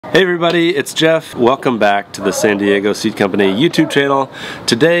Hey everybody, it's Jeff. Welcome back to the San Diego Seed Company YouTube channel.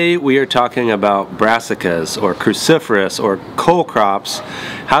 Today we are talking about brassicas or cruciferous or cole crops,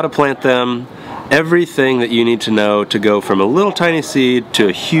 how to plant them, everything that you need to know to go from a little tiny seed to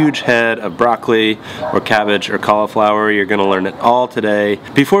a huge head of broccoli or cabbage or cauliflower. You're going to learn it all today.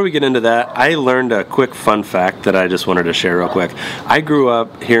 Before we get into that, I learned a quick fun fact that I just wanted to share real quick. I grew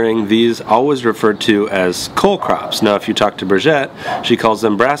up hearing these always referred to as cole crops. Now if you talk to Bridget, she calls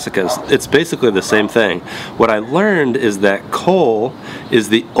them brassicas. It's basically the same thing. What I learned is that cole is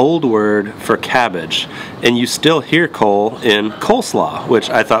the old word for cabbage, and you still hear cole in coleslaw, which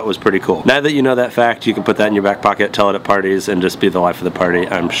I thought was pretty cool. Now that you know that fact, you can put that in your back pocket, tell it at parties, and just be the life of the party,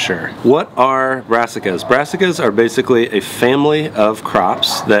 I'm sure. What are brassicas? Brassicas are basically a family of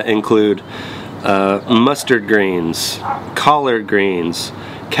crops that include mustard greens, collard greens,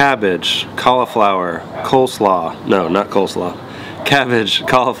 cabbage, cauliflower, coleslaw, no, not coleslaw, cabbage,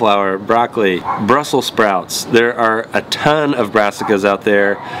 cauliflower, broccoli, Brussels sprouts. There are a ton of brassicas out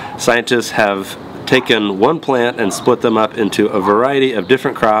there. Scientists have taken one plant and split them up into a variety of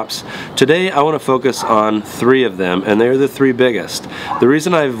different crops. Today I want to focus on three of them, and they're the three biggest. The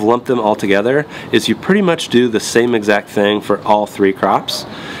reason I've lumped them all together is you pretty much do the same exact thing for all three crops,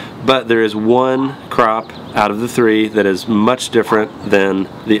 but there is one crop out of the three that is much different than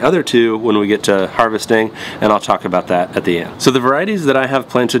the other two when we get to harvesting, and I'll talk about that at the end. So the varieties that I have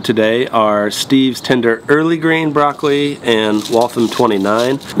planted today are Steve's Tender Early Green Broccoli and Waltham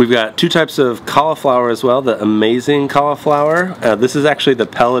 29. We've got two types of cauliflower as well, the Amazing Cauliflower. This is actually the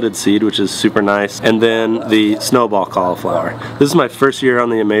pelleted seed, which is super nice, and then the Snowball Cauliflower. This is my first year on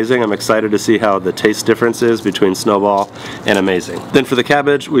the Amazing. I'm excited to see how the taste difference is between Snowball and Amazing. Then for the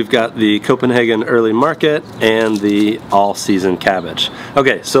cabbage, we've got the Copenhagen Early Market and the all-season cabbage.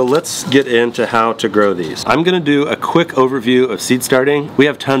 Okay, so let's get into how to grow these. I'm gonna do a quick overview of seed starting. We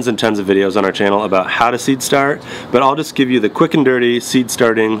have tons and tons of videos on our channel about how to seed start, but I'll just give you the quick and dirty seed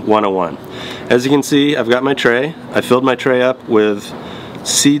starting 101. As you can see, I've got my tray. I filled my tray up with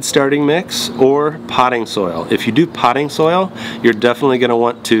seed starting mix or potting soil. If you do potting soil, you're definitely going to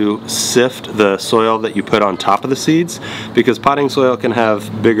want to sift the soil that you put on top of the seeds, because potting soil can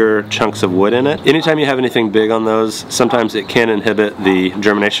have bigger chunks of wood in it. Anytime you have anything big on those, sometimes it can inhibit the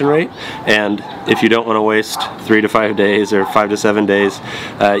germination rate, and if you don't want to waste 3 to 5 days or 5 to 7 days,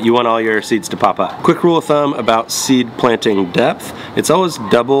 you want all your seeds to pop up. Quick rule of thumb about seed planting depth: it's always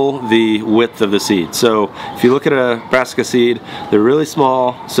double the width of the seed. So if you look at a brassica seed, they're really small,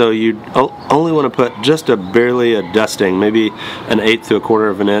 so you only want to put just barely a dusting, maybe an 1/8 to 1/4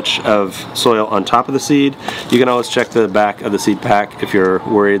 of an inch of soil on top of the seed. You can always check the back of the seed pack if you're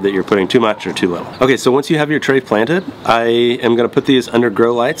worried that you're putting too much or too little. Okay, so once you have your tray planted, I am going to put these under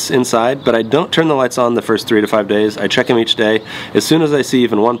grow lights inside, but I don't turn the lights on the first 3 to 5 days. I check them each day. As soon as I see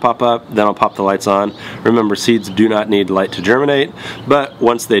even one pop up, then I'll pop the lights on. Remember, seeds do not need light to germinate, but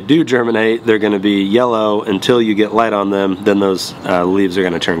once they do germinate, they're going to be yellow until you get light on them. Then those leaves are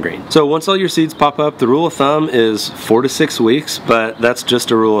going to turn green. So once all your seeds pop up, the rule of thumb is 4 to 6 weeks, but that's just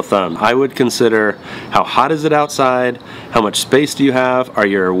a rule of thumb. I would consider how hot is it outside, how much space do you have, are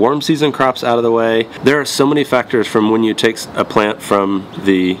your warm season crops out of the way. There are so many factors from when you take a plant from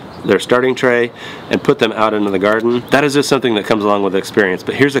their starting tray and put them out into the garden. That is just something that comes along with experience,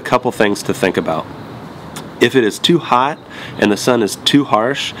 but here's a couple things to think about. If it is too hot and the sun is too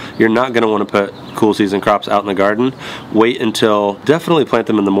harsh, you're not going to want to put cool season crops out in the garden. Wait until, definitely plant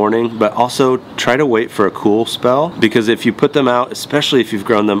them in the morning, but also try to wait for a cool spell, because if you put them out, especially if you've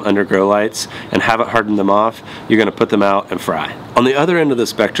grown them under grow lights and haven't hardened them off, you're going to put them out and fry. On the other end of the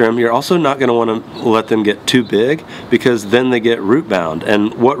spectrum, you're also not going to want to let them get too big, because then they get root bound.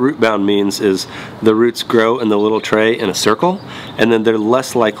 And what root bound means is the roots grow in the little tray in a circle, and then they're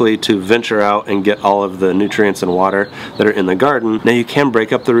less likely to venture out and get all of the nutrients and water that are in the garden. Now you can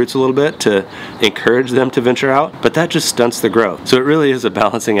break up the roots a little bit to encourage them to venture out, but that just stunts the growth. So it really is a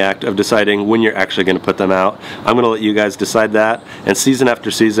balancing act of deciding when you're actually going to put them out. I'm going to let you guys decide that, and season after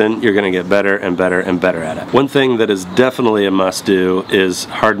season you're going to get better and better and better at it. One thing that is definitely a must do is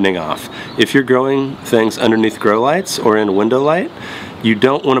hardening off. If you're growing things underneath grow lights or in window light, you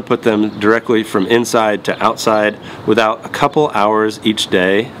don't want to put them directly from inside to outside without a couple hours each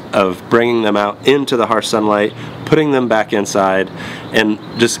day of bringing them out into the harsh sunlight, putting them back inside, and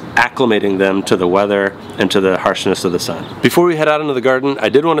just acclimating them to the weather and to the harshness of the sun. Before we head out into the garden, I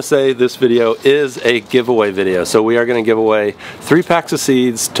did want to say this video is a giveaway video. So we are going to give away 3 packs of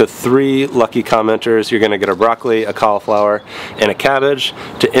seeds to 3 lucky commenters. You're going to get a broccoli, a cauliflower, and a cabbage.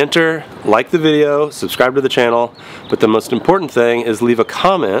 To enter, like the video, subscribe to the channel, but the most important thing is leave a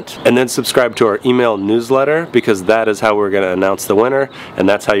comment and then subscribe to our email newsletter, because that is how we're going to announce the winner, and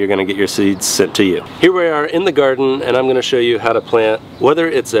that's how you're going to get your seeds sent to you. Here we are in the garden, and I'm going to show you how to plant. Whether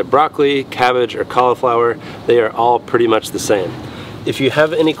it's a broccoli, cabbage, or cauliflower, they are all pretty much the same. If you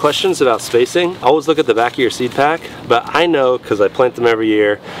have any questions about spacing, always look at the back of your seed pack, but I know, because I plant them every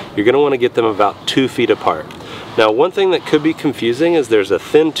year, you're going to want to get them about 2 feet apart. Now, one thing that could be confusing is there's a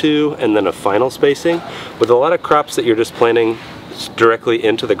thin 2 and then a final spacing. With a lot of crops that you're just planting directly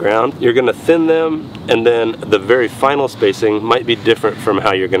into the ground, you're going to thin them, and then the very final spacing might be different from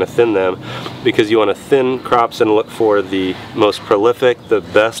how you're going to thin them, because you want to thin crops and look for the most prolific, the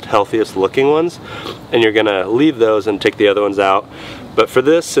best, healthiest looking ones, and you're going to leave those and take the other ones out. But for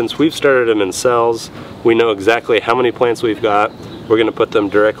this, since we've started them in cells, we know exactly how many plants we've got. We're going to put them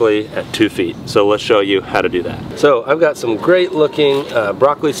directly at 2 feet. So let's show you how to do that. So I've got some great looking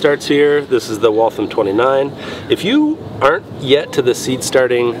broccoli starts here. This is the Waltham 29. If you aren't yet to the seed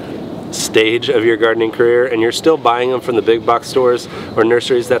starting stage of your gardening career and you're still buying them from the big box stores or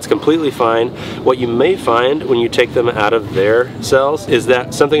nurseries, that's completely fine. What you may find when you take them out of their cells is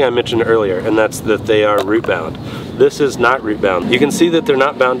that something I mentioned earlier, and that's that they are root bound. This is not root bound. You can see that they're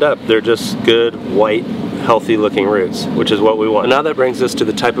not bound up. They're just good, white, healthy looking roots, which is what we want. Now that brings us to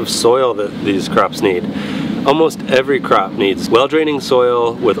the type of soil that these crops need. Almost every crop needs well-draining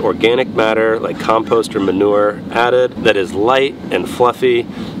soil with organic matter like compost or manure added that is light and fluffy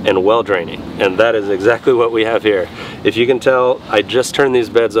and well-draining. And that is exactly what we have here. If you can tell, I just turned these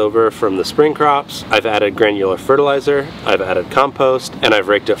beds over from the spring crops. I've added granular fertilizer, I've added compost, and I've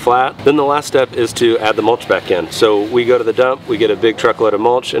raked it flat. Then the last step is to add the mulch back in. So we go to the dump, we get a big truckload of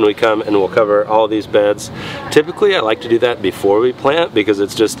mulch, and we come and we'll cover all of these beds. Typically, I like to do that before we plant because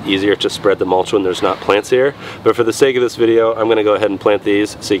it's just easier to spread the mulch when there's not plants here. But for the sake of this video, I'm going to go ahead and plant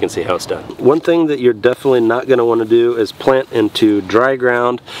these so you can see how it's done. One thing that you're definitely not going to want to do is plant into dry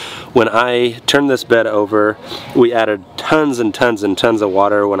ground. When I turned this bed over, we added tons and tons and tons of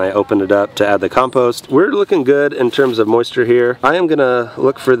water when I opened it up to add the compost. We're looking good in terms of moisture here. I am going to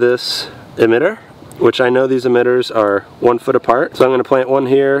look for this emitter, which I know these emitters are 1 foot apart. So I'm going to plant one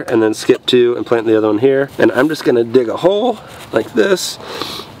here and then skip 2 and plant the other one here. And I'm just going to dig a hole like this.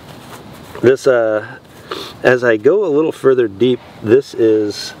 As I go a little further deep, this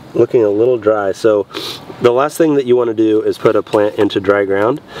is looking a little dry. So the last thing that you want to do is put a plant into dry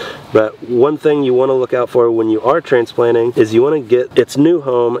ground. But one thing you want to look out for when you are transplanting is you want to get its new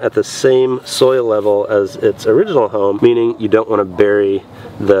home at the same soil level as its original home, meaning you don't want to bury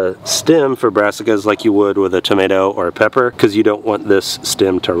the stem for brassicas like you would with a tomato or a pepper, because you don't want this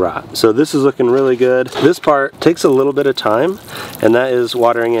stem to rot. So this is looking really good. This part takes a little bit of time, and that is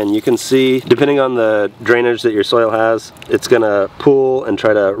watering in. You can see, depending on the drainage that your soil has, it's going to pool and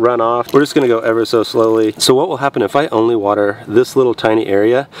try to run off. We're just going to go ever so slowly. So what will happen if I only water this little tiny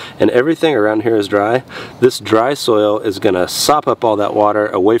area and everything around here is dry? This dry soil is going to sop up all that water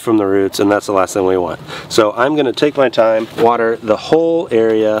away from the roots, and that's the last thing we want. So I'm going to take my time, water the whole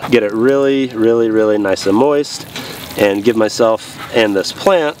area, get it really, really, really nice and moist, and give myself and this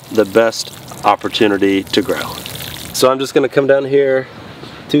plant the best opportunity to grow. So I'm just going to come down here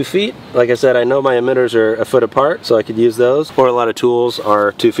 2 feet. Like I said, I know my emitters are 1 foot apart, so I could use those, or a lot of tools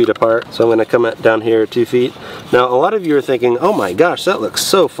are 2 feet apart. So I'm going to come down here 2 feet. Now a lot of you are thinking, oh my gosh, that looks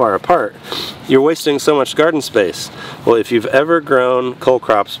so far apart. You're wasting so much garden space. Well, if you've ever grown cole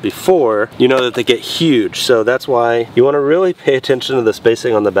crops before, you know that they get huge. So that's why you want to really pay attention to the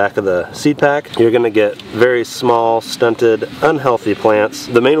spacing on the back of the seed pack. You're going to get very small, stunted, unhealthy plants.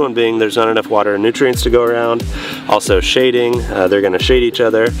 The main one being there's not enough water and nutrients to go around. Also shading, they're going to shade each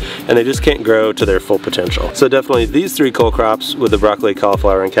other, and they just can't grow to their full potential. So definitely these 3 cole crops with the broccoli,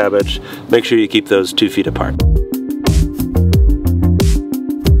 cauliflower, and cabbage, make sure you keep those 2 feet apart.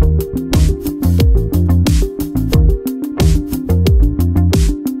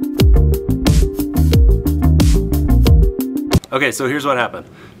 Okay, so here's what happened.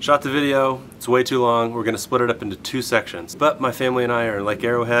 Shot the video, it's way too long, we're gonna split it up into 2 sections. But my family and I are in Lake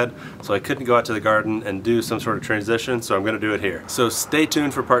Arrowhead, so I couldn't go out to the garden and do some sort of transition, so I'm gonna do it here. So stay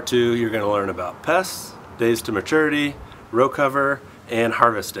tuned for part 2, you're gonna learn about pests, days to maturity, row cover, and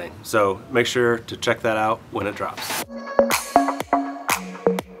harvesting. So make sure to check that out when it drops.